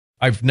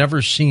I've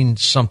never seen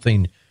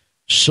something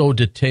so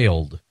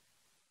detailed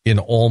in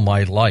all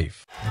my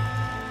life.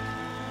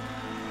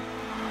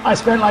 I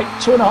spent like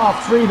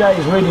 2.5, 3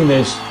 days reading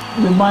this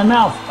with my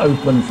mouth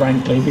open,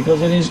 frankly,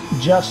 because it is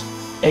just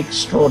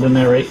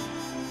extraordinary.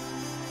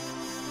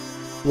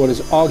 What is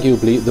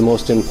arguably the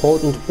most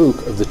important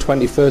book of the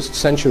 21st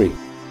century.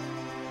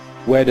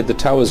 Where Did the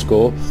Towers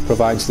Go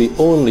provides the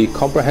only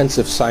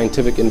comprehensive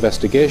scientific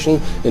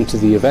investigation into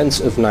the events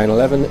of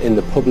 9/11 in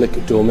the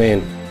public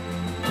domain.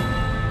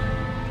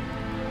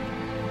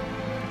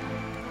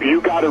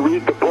 You got to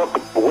read the book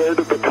Where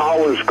Did the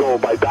Towers Go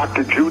by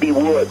Dr. Judy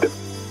Wood.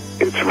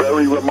 It's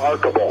very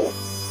remarkable.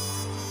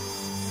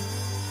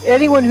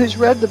 Anyone who's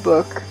read the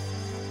book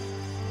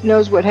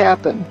knows what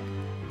happened.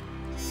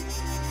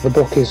 The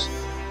book is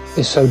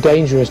so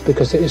dangerous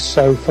because it is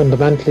so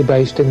fundamentally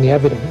based in the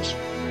evidence.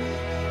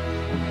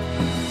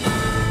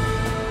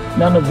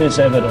 None of this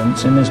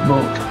evidence in this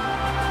book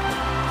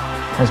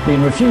has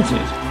been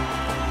refuted.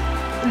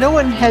 No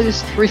one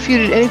has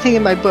refuted anything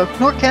in my book,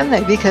 nor can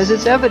they, because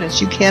it's evidence.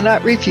 You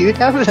cannot refute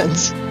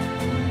evidence.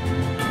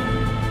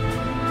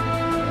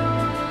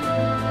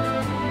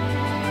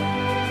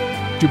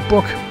 Your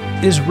book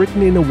is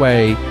written in a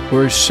way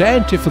where it's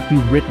scientifically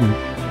written,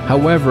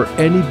 however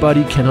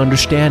anybody can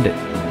understand it.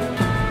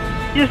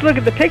 You just look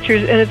at the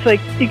pictures and it's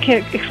like you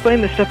can't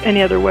explain this stuff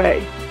any other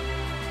way.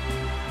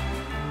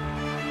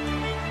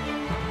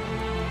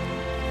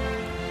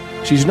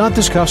 She's not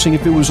discussing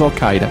if it was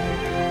Al-Qaeda.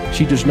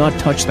 She does not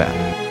touch that.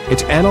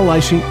 It's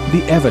analyzing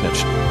the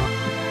evidence.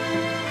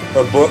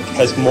 Her book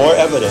has more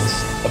evidence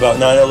about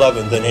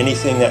 9/11 than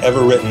anything that ever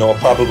written or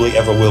probably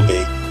ever will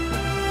be.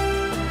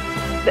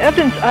 The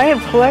evidence I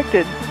have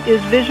collected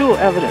is visual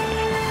evidence.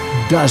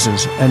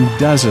 Dozens and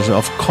dozens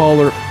of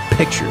color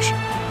pictures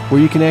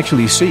where you can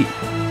actually see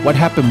what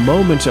happened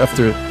moments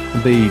after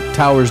the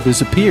towers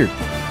disappeared.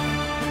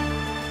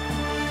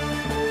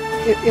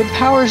 It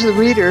empowers the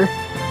reader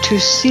to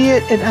see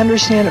it and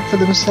understand it for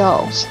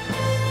themselves.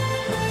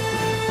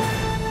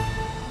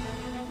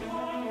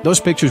 Those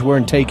pictures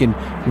weren't taken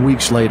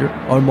weeks later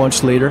or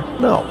months later.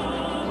 No,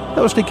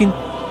 that was taken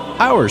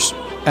hours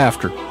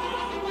after.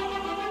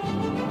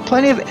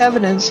 Plenty of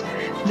evidence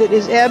that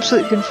is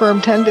absolutely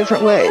confirmed 10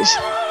 different ways.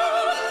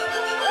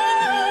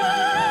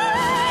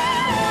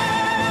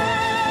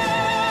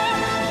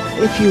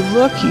 If you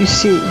look, you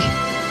see.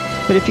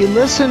 But if you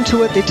listen to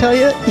what they tell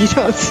you, you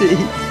don't see.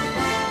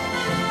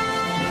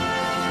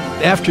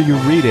 After you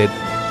read it,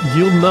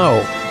 you'll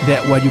know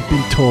that what you've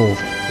been told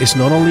is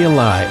not only a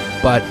lie,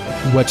 but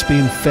what's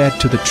being fed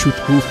to the truth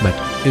movement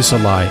is a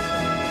lie.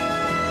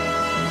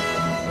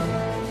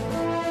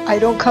 I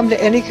don't come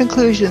to any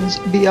conclusions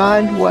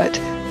beyond what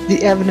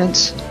the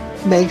evidence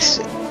makes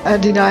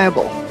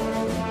undeniable.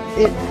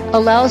 It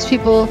allows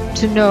people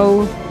to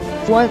know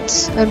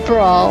once and for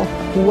all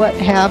what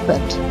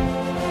happened.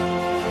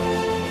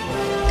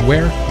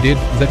 Where did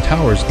the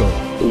towers go?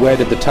 Where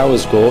did the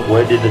towers go?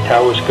 Where did the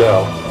towers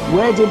go?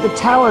 Where did the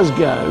towers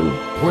go?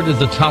 Where Did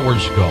the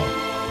Towers Go?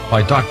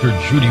 By Dr.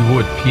 Judy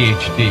Wood,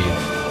 PhD.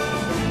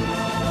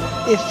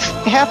 If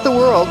half the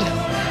world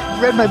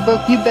read my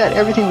book, you bet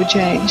everything would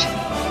change.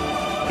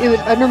 It would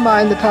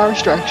undermine the power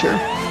structure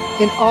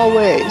in all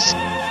ways.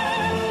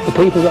 The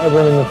people that are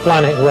running the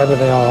planet, wherever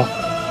they are,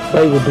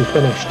 they would be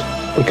finished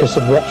because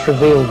of what's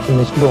revealed in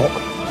this book.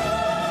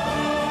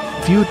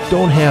 If you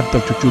don't have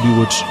Dr. Judy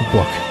Wood's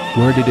book,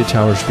 Where Did the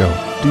Towers Go?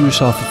 Do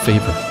yourself a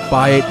favor.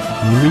 Buy it,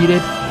 read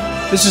it.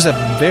 This is a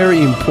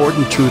very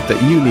important truth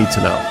that you need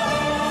to know.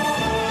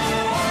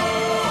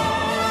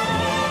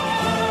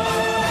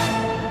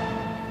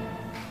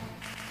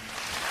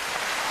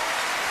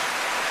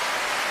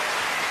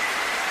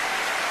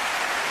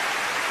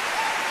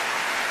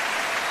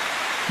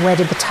 Where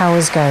did the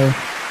towers go?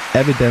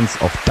 Evidence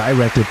of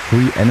directed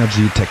free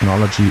energy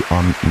technology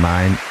on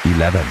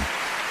 9/11.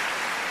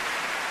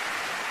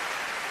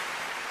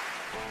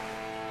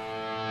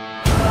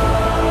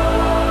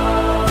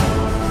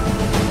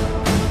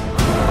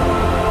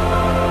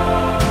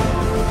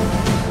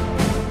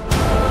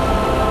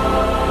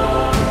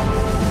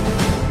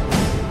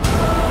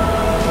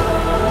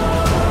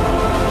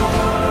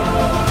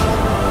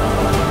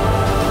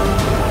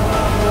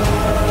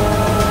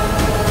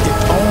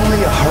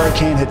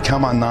 Had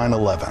come on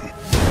 9/11.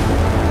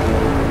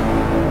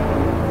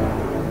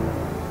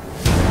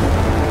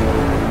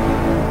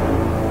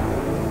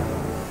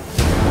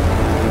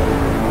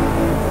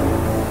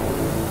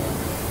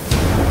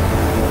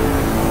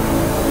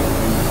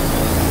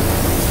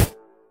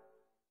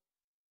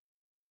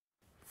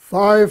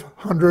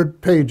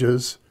 "500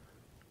 pages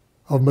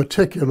of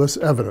meticulous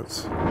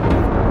evidence.